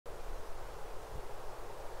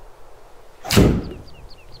Hey,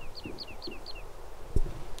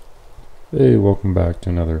 welcome back to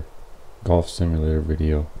another golf simulator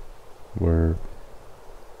video where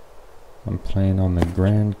I'm playing on the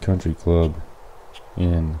Grand Country Club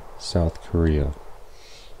in South Korea.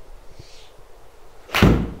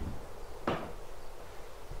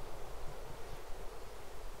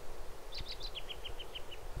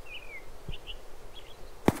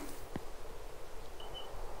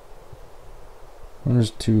 And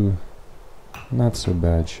there's two not so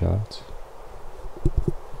bad shots.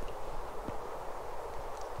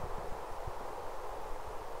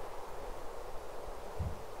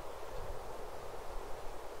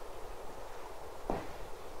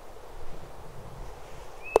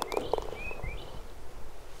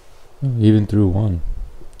 Even through one.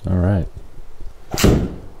 Alright.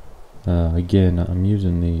 Again, I'm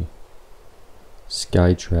using the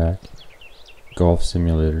Skytrak golf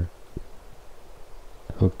simulator.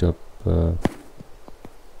 Hooked up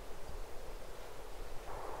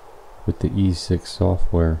with the E6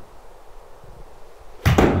 software.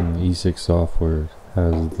 And the E6 software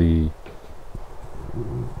has the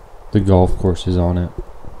golf courses on it,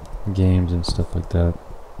 games and stuff like that.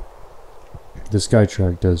 The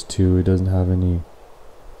Skytrak does too. It doesn't have any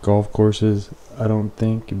golf courses, I don't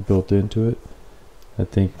think, built into it. I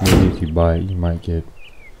think maybe if you buy it, you might get,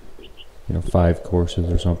 5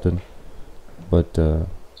 courses or something. But the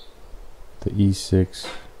E6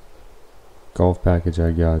 golf package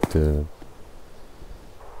I got, forget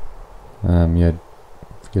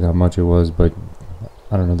how much it was, but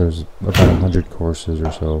I don't know. There's about 100 courses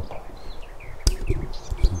or so you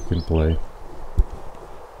can play.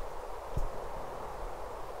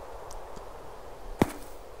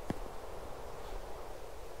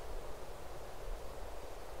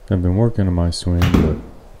 I've been working on my swing, but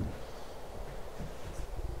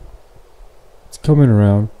it's coming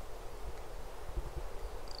around.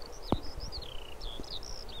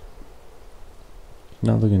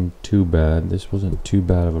 Not looking too bad. This wasn't too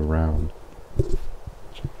bad of a round.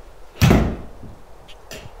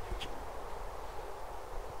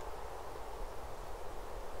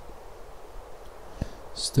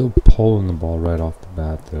 Still pulling the ball right off the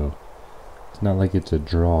bat though. It's not like it's a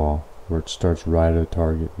draw where it starts right at the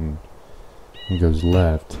target and goes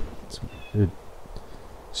left. It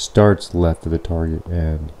starts left of the target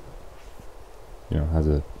and has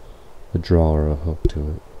a draw or a hook to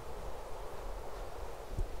it.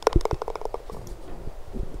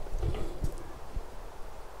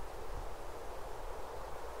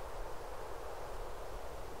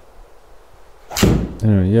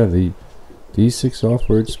 Anyway, yeah, the E6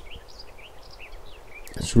 software, it's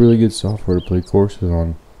really good software to play courses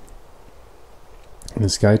on. And the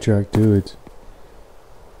Skytrak too,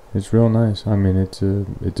 it's real nice. I mean, it's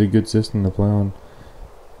a good system to play on.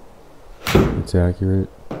 It's accurate.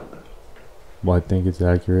 Well, I think it's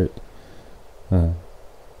accurate. I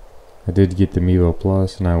did get the Mevo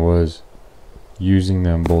Plus, and I was using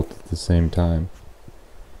them both at the same time.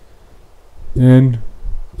 And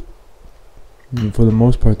for the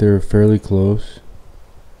most part, they were fairly close.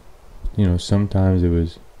 Sometimes it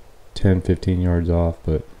was 10-15 yards off,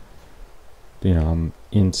 but I'm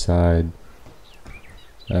inside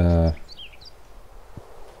the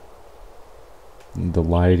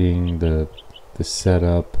lighting, the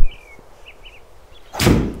setup.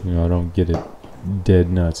 I don't get it dead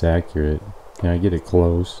nuts accurate. I get it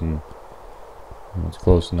close, and it's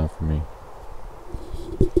close enough for me.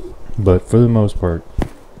 But for the most part,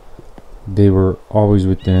 they were always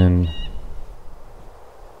within,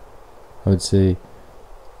 I would say,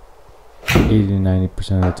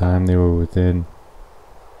 80-90% of the time they were within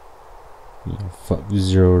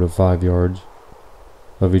 0 to 5 yards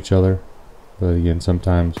of each other. But again,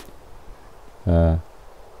 sometimes it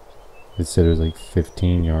said it was like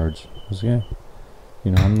 15 yards. I was like,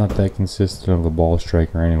 I'm not that consistent of a ball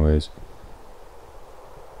striker anyways.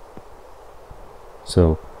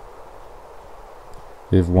 So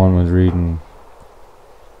if one was reading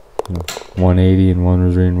 180 and one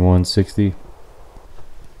was reading 160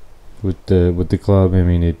 with the club, I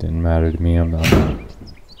mean, it didn't matter to me. I'm not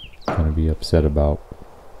gonna be upset about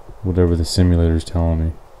whatever the simulator's telling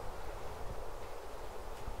me.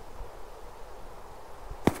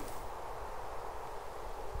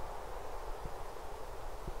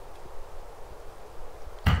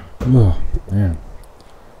 Oh man,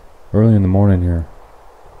 early in the morning here.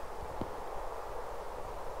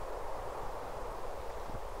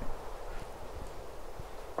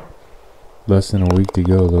 Less than a week to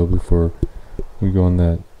go though before we go on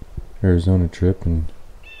that Arizona trip and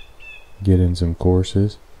get in some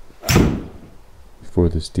courses before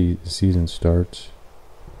the season starts.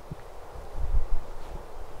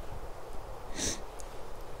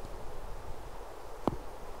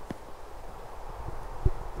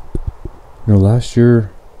 last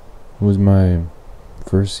year was my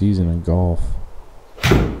first season of golf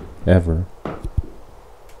ever. I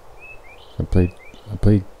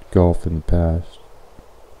played golf in the past.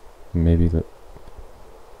 Maybe gosh,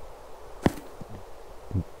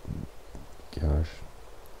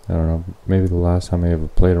 I don't know. Maybe the last time I ever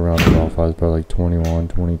played around the golf, I was probably like 21,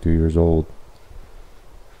 22 years old.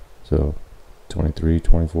 So 23,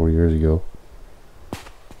 24 years ago.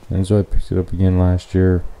 And so I picked it up again last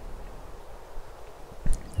year.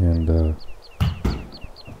 And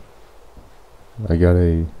I got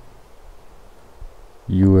a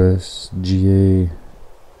USGA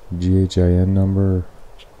GHIN number.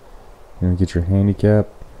 You know, get your handicap.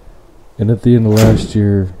 And at the end of last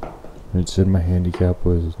year, it said my handicap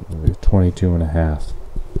was 22.5.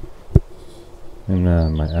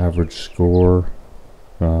 And my average score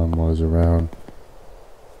was around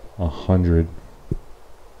 100.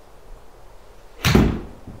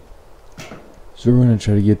 So we're going to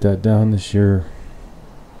try to get that down this year.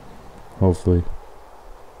 Hopefully.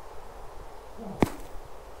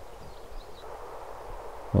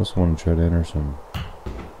 I also want to try to enter some, I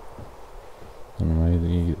don't know,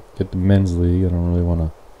 either get the men's league. I don't really want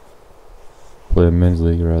to play a men's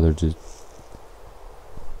league. I'd rather just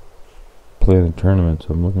play in a tournament.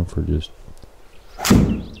 So I'm looking for just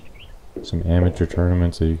some amateur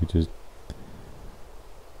tournaments that you could just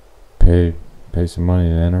pay some money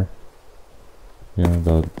to enter. You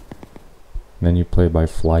know, then you play by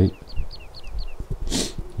flight.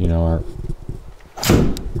 You know,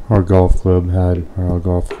 our golf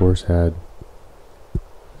course had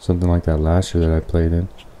something like that last year that I played in.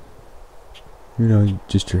 You know,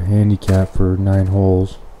 just your handicap for 9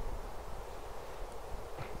 holes.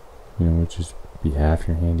 You know, which is be half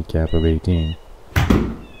your handicap of 18.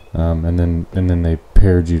 And then they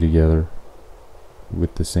paired you together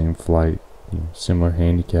with the same flight, you know, similar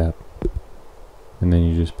handicap. And then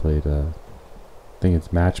you just played, I think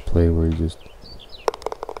it's match play, where you just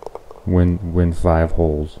win 5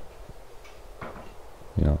 holes.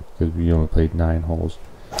 You know, because you only played 9 holes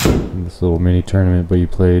in this little mini tournament, but you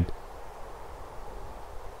played,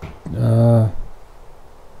 well,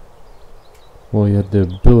 you had the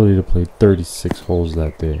ability to play 36 holes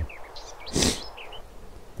that day.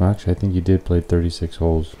 Well, actually, I think you did play 36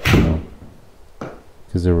 holes, you know,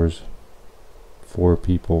 because there was 4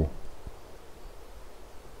 people.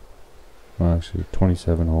 Well, actually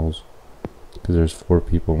 27 holes, because there's 4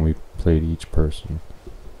 people and we played each person.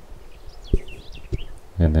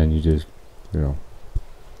 And then you just, you know,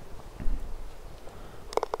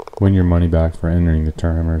 win your money back for entering the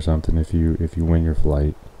tournament or something if you win your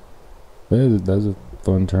flight. But that's a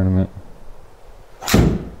fun tournament.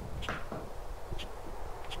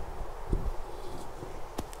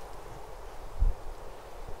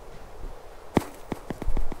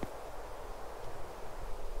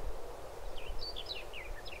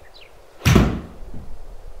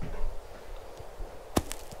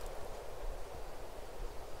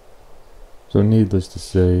 So needless to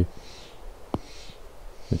say,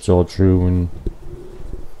 it's all true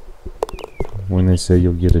when they say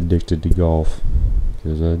you'll get addicted to golf,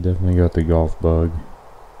 because I definitely got the golf bug.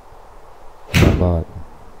 I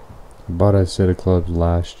bought a set of clubs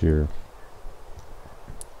last year,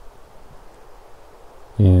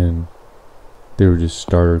 and they were just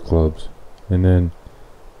starter clubs. And then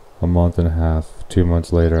a month and a half, 2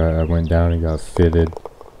 months later, I went down and got fitted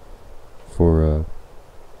for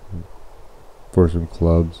some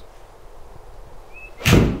clubs.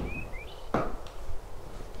 I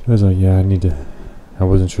was like, yeah, I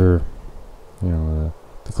wasn't sure, you know,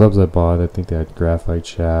 the clubs I bought, I think they had graphite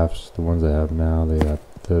shafts. The ones I have now, they have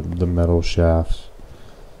the metal shafts.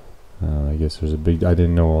 I guess there's I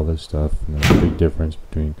didn't know all this stuff, and there's a big difference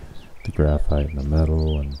between the graphite and the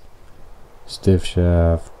metal, and stiff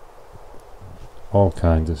shaft, all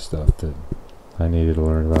kinds of stuff that I needed to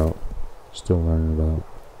learn about, still learning about.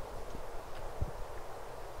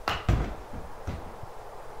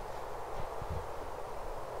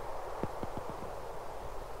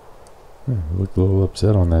 I looked a little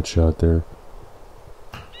upset on that shot there.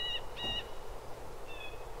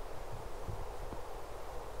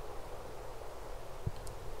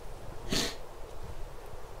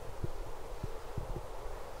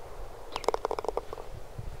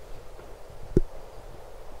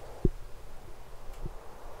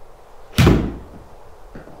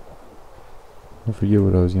 I forget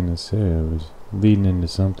what I was gonna say. I was leading into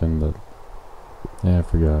something, but yeah, I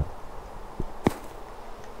forgot.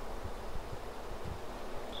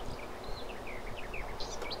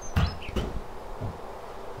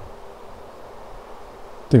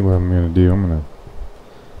 I think what I'm gonna do, I'm gonna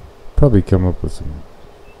probably come up with some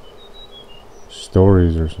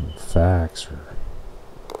stories or some facts or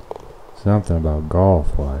something about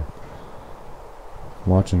golf. Why?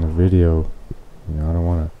 Watching the video, you know, I don't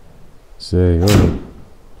want to say, oh,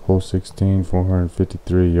 hole 16,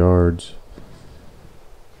 453 yards,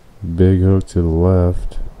 big hook to the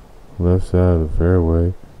left side of the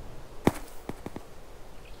fairway.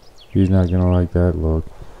 He's not gonna like that look.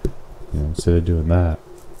 You know, instead of doing that,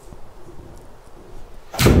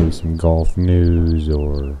 maybe some golf news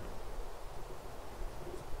or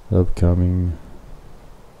upcoming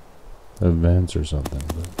events or something.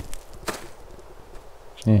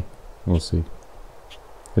 But we'll see.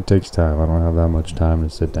 It takes time. I don't have that much time to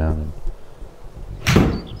sit down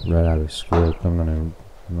and write out a script. I'm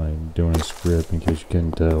like doing a script in case you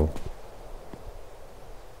couldn't tell.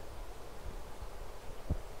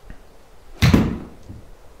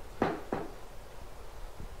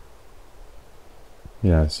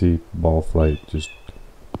 Yeah, I see ball flight just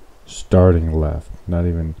starting left, not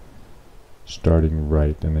even starting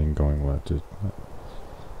right and then going left.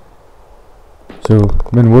 So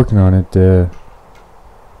I've been working on it,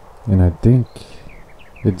 and I think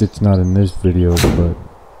it's not in this video, but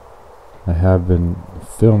I have been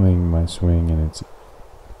filming my swing, and it's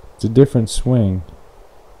a different swing,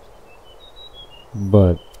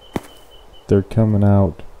 but they're coming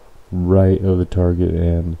out right of the target,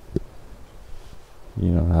 and you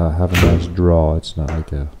know, have a nice draw. It's not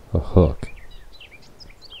like a hook.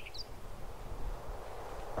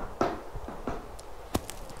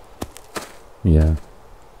 Yeah,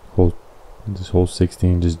 this hole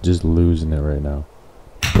 16 just losing it right now.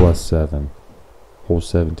 +7. Hole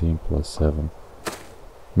 17 +7.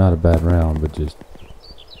 Not a bad round, but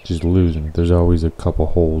just losing it. There's always a couple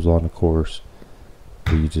holes on the course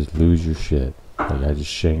where you just lose your shit. Like I just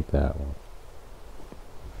shanked that one.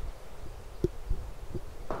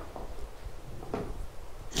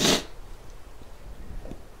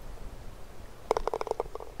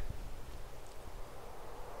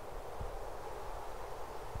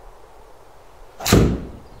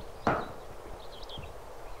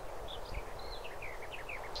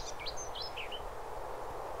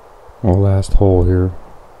 Well, last hole here.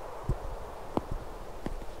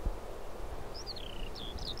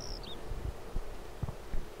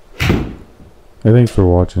 Hey, thanks for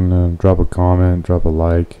watching. Drop a comment, drop a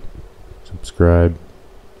like, subscribe,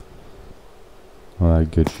 all that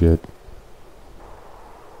good shit.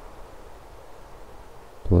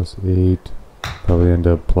 +8, probably end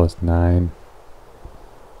up +9.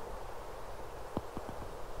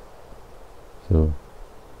 So,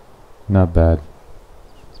 not bad.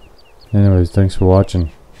 Anyways, thanks for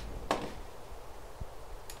watching.